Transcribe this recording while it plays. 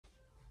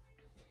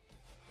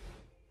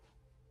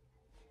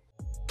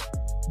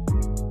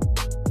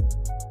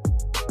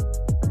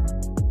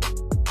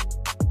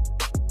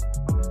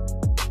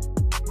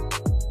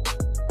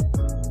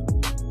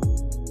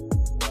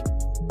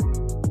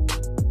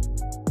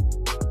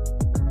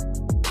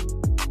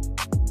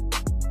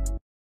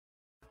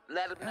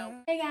let them know.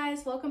 Hey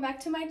guys, welcome back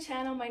to my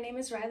channel. My name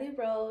is Riley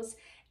Rose,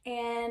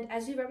 and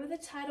as you read by the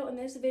title in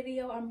this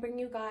video, I'm bringing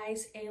you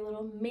guys a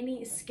little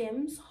mini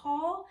Skims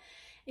haul.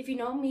 If you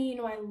know me, you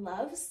know I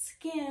love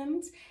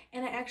Skims,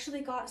 and I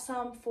actually got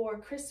some for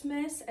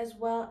Christmas as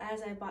well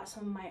as I bought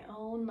some of my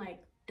own,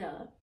 like,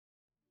 duh.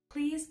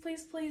 Please,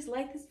 please, please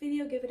like this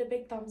video, give it a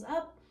big thumbs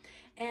up,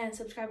 and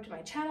subscribe to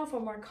my channel for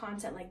more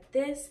content like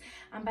this.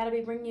 I'm about to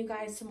be bringing you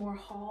guys some more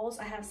hauls.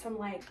 I have some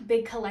like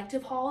big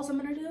collective hauls I'm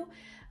gonna do,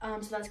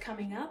 so that's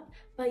coming up.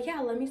 But yeah,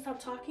 let me stop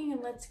talking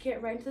and let's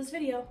get right into this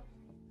video.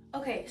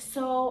 Okay,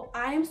 so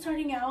I am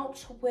starting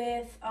out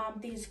with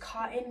these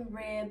cotton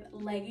rib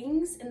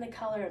leggings in the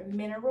color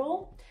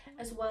Mineral,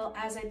 as well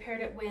as I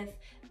paired it with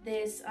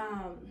this,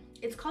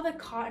 it's called a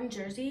cotton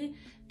jersey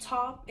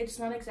top. It's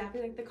not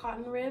exactly like the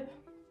cotton rib.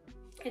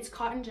 It's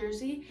cotton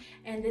jersey,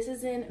 and this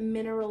is in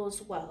Mineral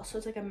as well, so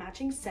it's like a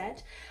matching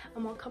set.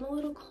 I'll come a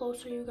little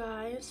closer, you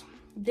guys.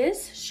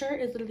 This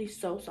shirt is literally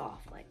so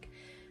soft, like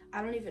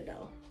I don't even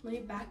know. Let me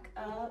back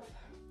up.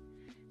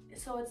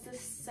 So it's this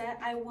set.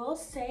 I will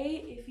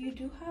say, if you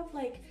do have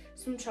like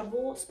some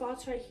trouble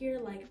spots right here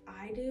like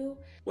I do.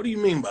 What do you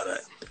mean by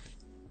that?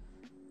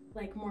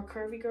 Like more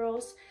curvy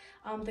girls,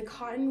 the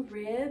cotton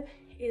rib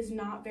is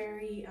not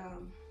very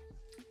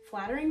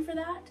flattering for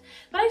that,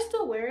 but I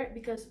still wear it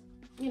because,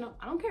 you know,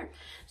 I don't care.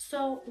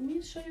 So let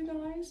me show you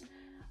guys.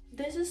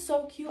 This is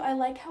so cute. I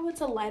like how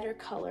it's a lighter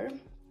color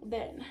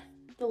than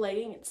the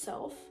legging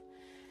itself.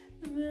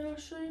 And then I'll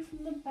show you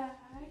from the back.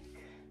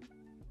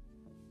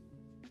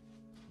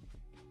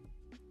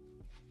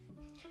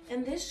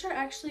 And this shirt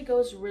actually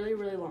goes really,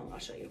 really long. I'll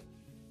show you.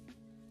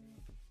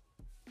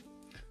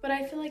 But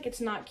I feel like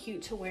it's not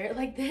cute to wear it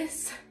like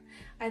this.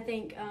 I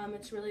think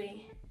it's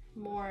really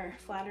more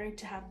flattering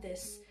to have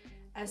this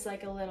as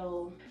like a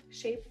little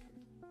shape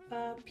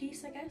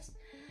piece, I guess.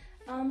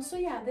 So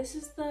yeah, this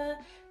is the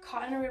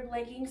cotton rib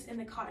leggings in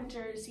the cotton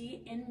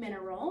jersey in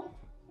Mineral,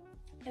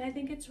 and I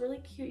think it's really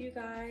cute, you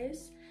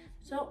guys.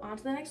 So on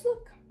to the next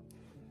look.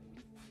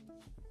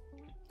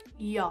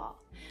 Y'all,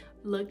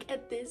 look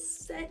at this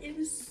set. It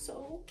is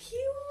so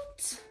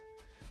cute.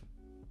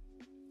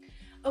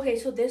 Okay,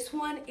 so this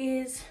one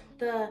is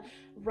the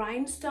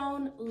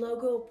rhinestone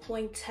logo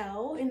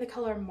pointel in the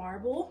color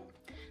Marble.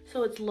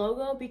 So it's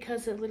logo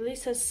because it literally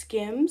says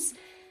Skims.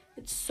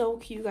 It's so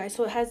cute, guys.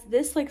 So it has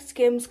this like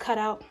Skims cut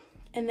out,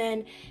 and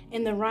then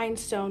in the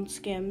rhinestone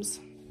Skims.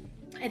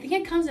 I think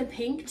it comes in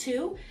pink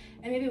too,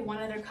 and maybe one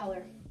other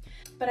color.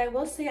 But I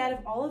will say, out of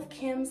all of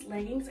Kim's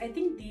leggings, I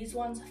think these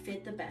ones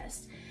fit the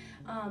best.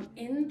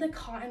 In the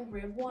cotton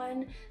rib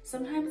one,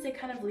 sometimes they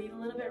kind of leave a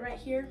little bit right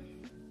here,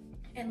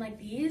 and like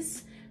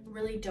these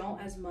really don't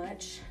as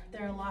much.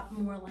 They're a lot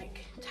more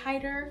like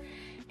tighter.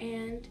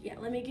 And yeah,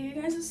 let me give you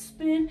guys a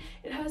spin.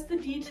 It has the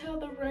detail,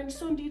 the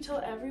rhinestone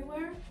detail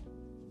everywhere.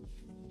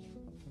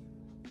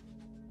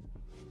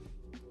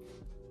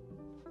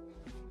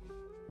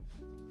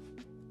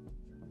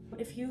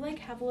 If you like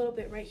have a little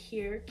bit right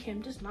here,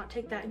 Kim does not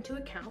take that into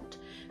account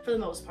for the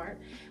most part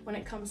when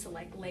it comes to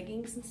like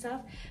leggings and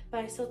stuff,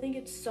 but I still think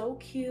it's so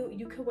cute.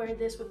 You could wear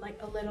this with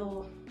like a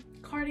little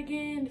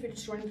cardigan if you're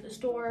just running to the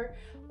store,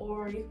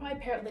 or you could probably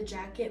pair it with a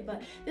jacket,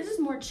 but this is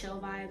more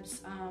chill vibes,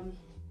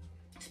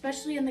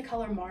 especially in the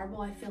color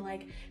Marble. I feel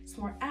like it's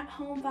more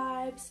at-home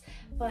vibes,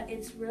 but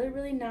it's really,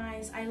 really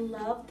nice. I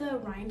love the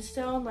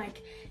rhinestone.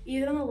 Like,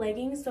 even on the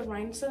leggings, the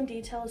rhinestone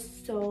detail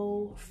is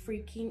so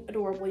freaking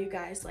adorable, you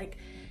guys. Like,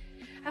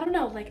 I don't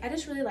know, like I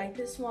just really like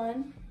this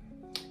one.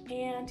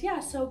 And yeah,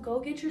 so go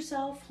get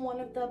yourself one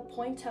of the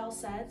pointel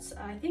sets.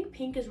 I think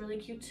pink is really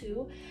cute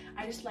too.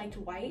 I just liked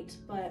white,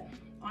 but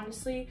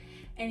honestly,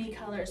 any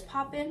color is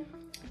poppin'.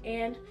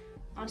 And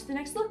on to the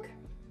next look.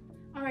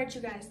 All right, you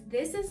guys,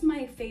 this is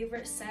my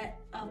favorite set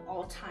of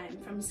all time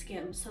from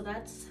Skims. So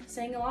that's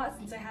saying a lot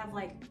since I have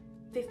like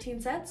 15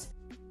 sets.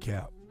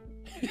 Cap.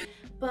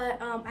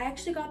 But I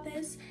actually got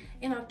this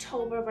in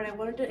October, but I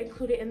wanted to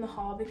include it in the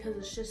haul because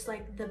it's just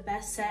like the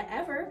best set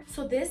ever.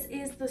 So this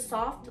is the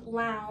Soft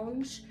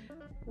Lounge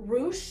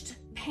ruched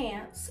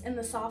pants and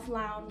the Soft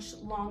Lounge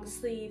long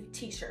sleeve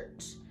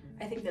t-shirt.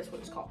 I think that's what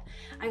it's called.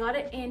 I got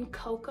it in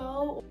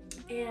cocoa,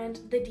 and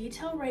the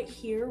detail right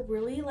here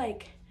really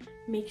like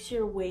makes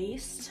your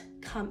waist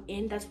come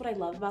in. That's what I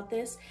love about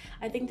this.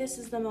 I think this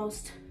is the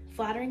most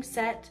flattering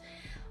set,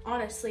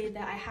 honestly,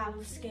 that I have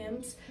of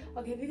Skims.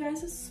 I'll give you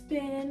guys a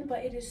spin, but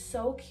it is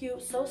so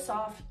cute, so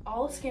soft.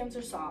 All Skims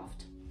are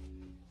soft.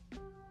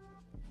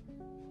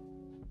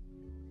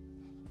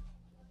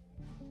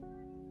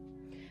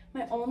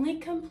 My only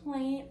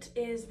complaint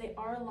is they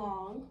are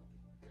long.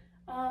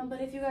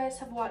 But if you guys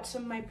have watched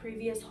some of my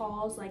previous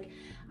hauls, like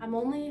I'm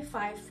only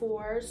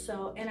 5'4",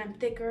 so, and I'm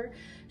thicker,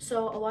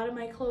 so a lot of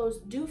my clothes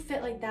do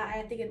fit like that. I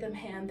have to get them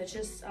hemmed. That's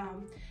just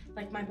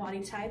like my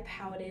body type,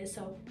 how it is.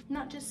 So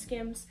not just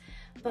Skims,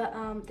 but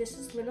this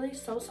is literally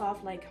so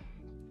soft. Like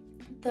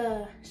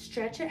the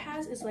stretch it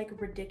has is like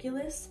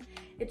ridiculous.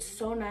 It's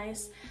so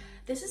nice.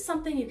 this is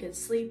something you could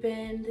sleep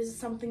in. This is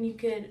something you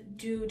could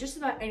do just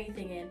about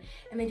anything in.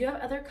 And they do have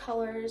other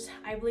colors.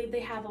 I believe they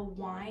have a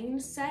wine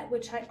set,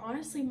 which I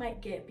honestly might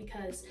get,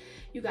 because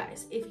you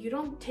guys, if you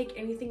don't take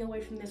anything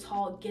away from this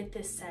haul, get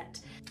this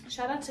set.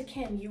 Shout out to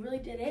Kim, you really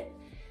did it.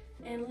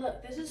 And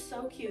look, this is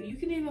so cute. You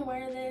can even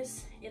wear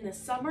this in the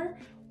summer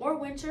or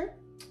winter.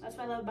 That's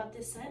what I love about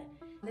this set.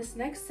 This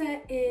next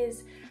set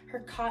is her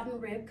cotton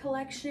rib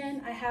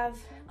collection. I have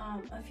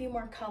a few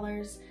more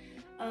colors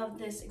of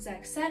this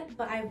exact set,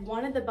 but I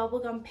wanted the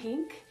bubblegum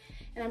pink,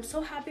 and I'm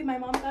so happy my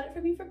mom got it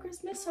for me for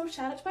Christmas, so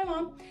shout out to my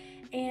mom.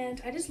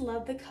 And I just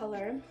love the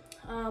color.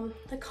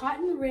 The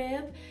cotton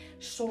rib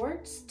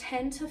shorts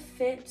tend to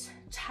fit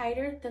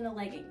tighter than the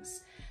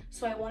leggings,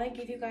 so I want to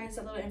give you guys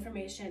a little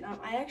information.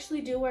 I actually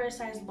do wear a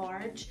size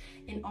large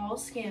in all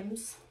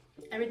Skims,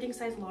 everything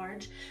size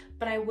large,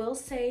 but I will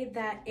say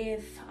that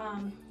if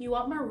you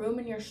want more room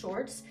in your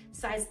shorts,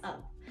 size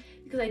up,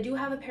 because I do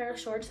have a pair of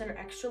shorts that are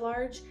extra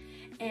large,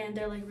 and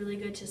they're like really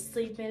good to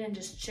sleep in and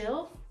just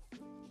chill.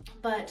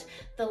 But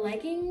the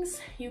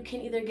leggings, you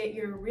can either get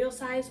your real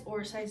size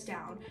or size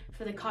down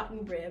for the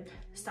cotton rib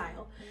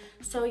style.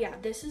 So yeah,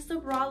 this is the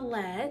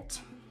bralette.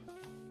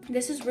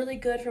 This is really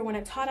good for when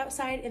it's hot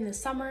outside in the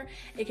summer.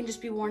 It can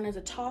just be worn as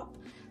a top.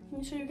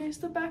 Let me show you guys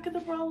the back of the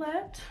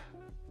bralette.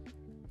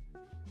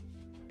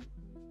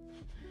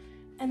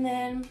 And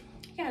then,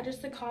 yeah,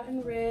 just the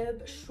cotton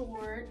rib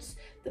shorts.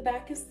 The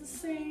back is the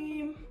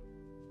same.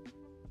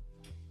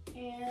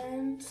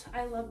 And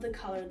I love the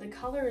color. The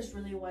color is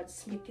really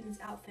what's making this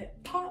outfit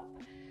pop.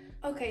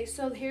 Okay,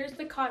 so here's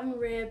the cotton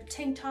rib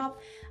tank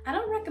top. I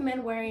don't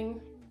recommend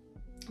wearing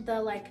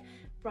the like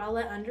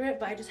bralette under it,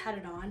 but I just had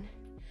it on.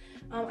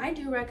 I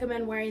do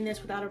recommend wearing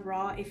this without a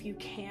bra if you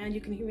can. You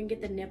can even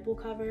get the nipple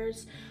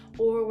covers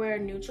or wear a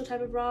neutral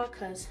type of bra,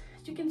 because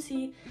as you can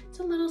see, it's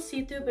a little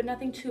see-through, but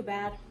nothing too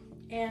bad.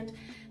 And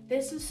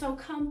this is so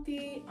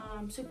comfy,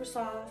 super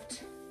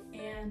soft,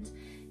 and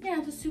yeah,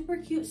 it's a super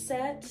cute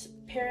set.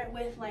 Pair it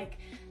with like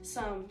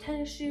some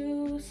tennis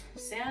shoes,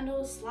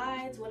 sandals,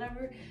 slides,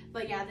 whatever.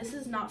 But yeah, this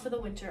is not for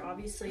the winter,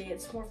 obviously.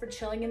 It's more for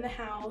chilling in the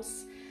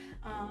house.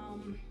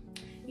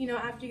 You know,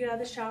 after you get out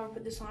of the shower,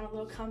 put this on, a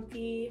little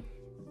comfy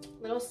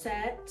little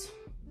set.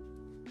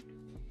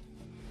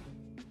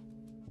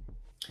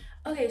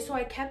 Okay, so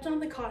I kept on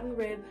the cotton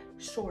rib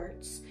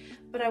shorts,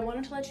 but I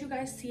wanted to let you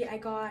guys see I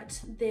got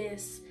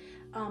this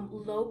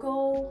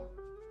logo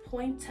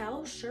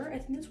pointel shirt. I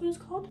think that's what it's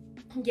called.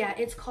 Yeah,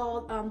 it's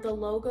called the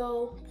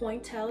logo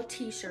pointel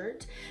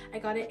t-shirt. I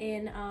got it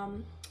in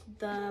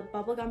the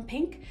bubblegum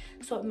pink,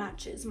 so it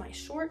matches my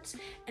shorts.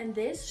 And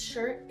this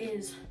shirt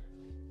is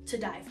to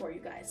die for, you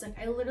guys. Like,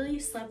 I literally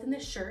slept in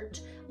this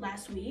shirt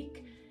last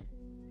week.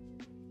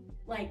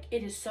 Like,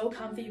 it is so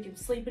comfy. You can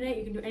sleep in it,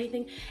 you can do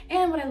anything.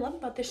 And what I love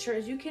about this shirt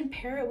is you can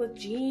pair it with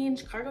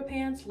jeans, cargo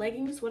pants,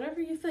 leggings, whatever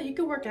you feel. You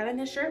can work out in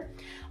this shirt.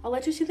 I'll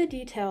let you see the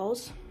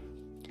details.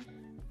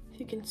 If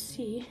you can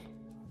see,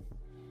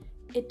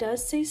 it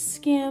does say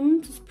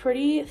Skims. It's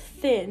pretty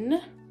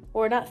thin,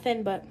 or not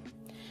thin, but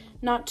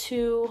not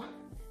too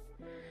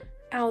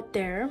out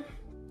there,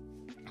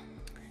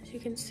 as you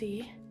can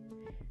see.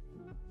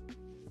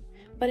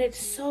 But it's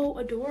so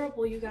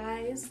adorable, you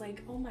guys.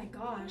 Like, oh my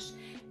gosh.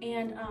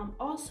 And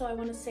also I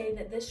want to say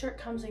that this shirt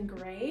comes in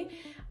gray.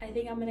 I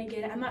think I'm gonna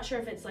get it. I'm not sure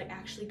if it's like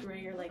actually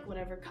gray or like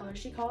whatever color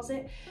she calls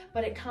it,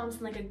 but it comes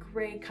in like a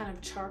gray kind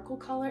of charcoal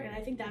color, and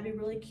I think that'd be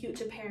really cute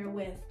to pair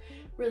with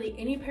really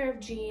any pair of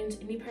jeans,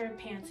 any pair of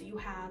pants that you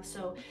have.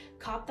 So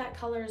cop that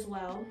color as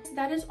well.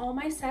 That is all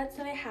my sets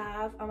that I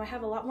have. I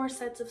have a lot more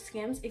sets of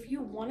Skims. If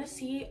you want to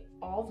see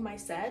all of my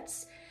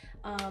sets,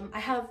 I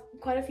have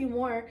quite a few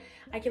more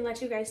I can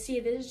let you guys see.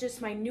 This is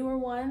just my newer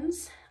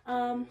ones.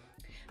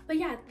 But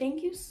yeah,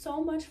 thank you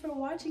so much for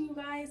watching, you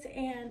guys,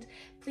 and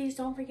please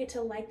don't forget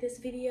to like this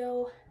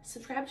video,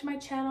 subscribe to my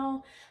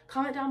channel,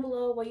 comment down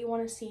below what you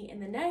want to see in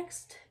the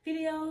next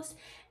videos,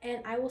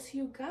 and I will see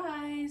you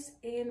guys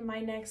in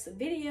my next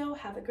video.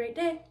 Have a great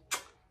day.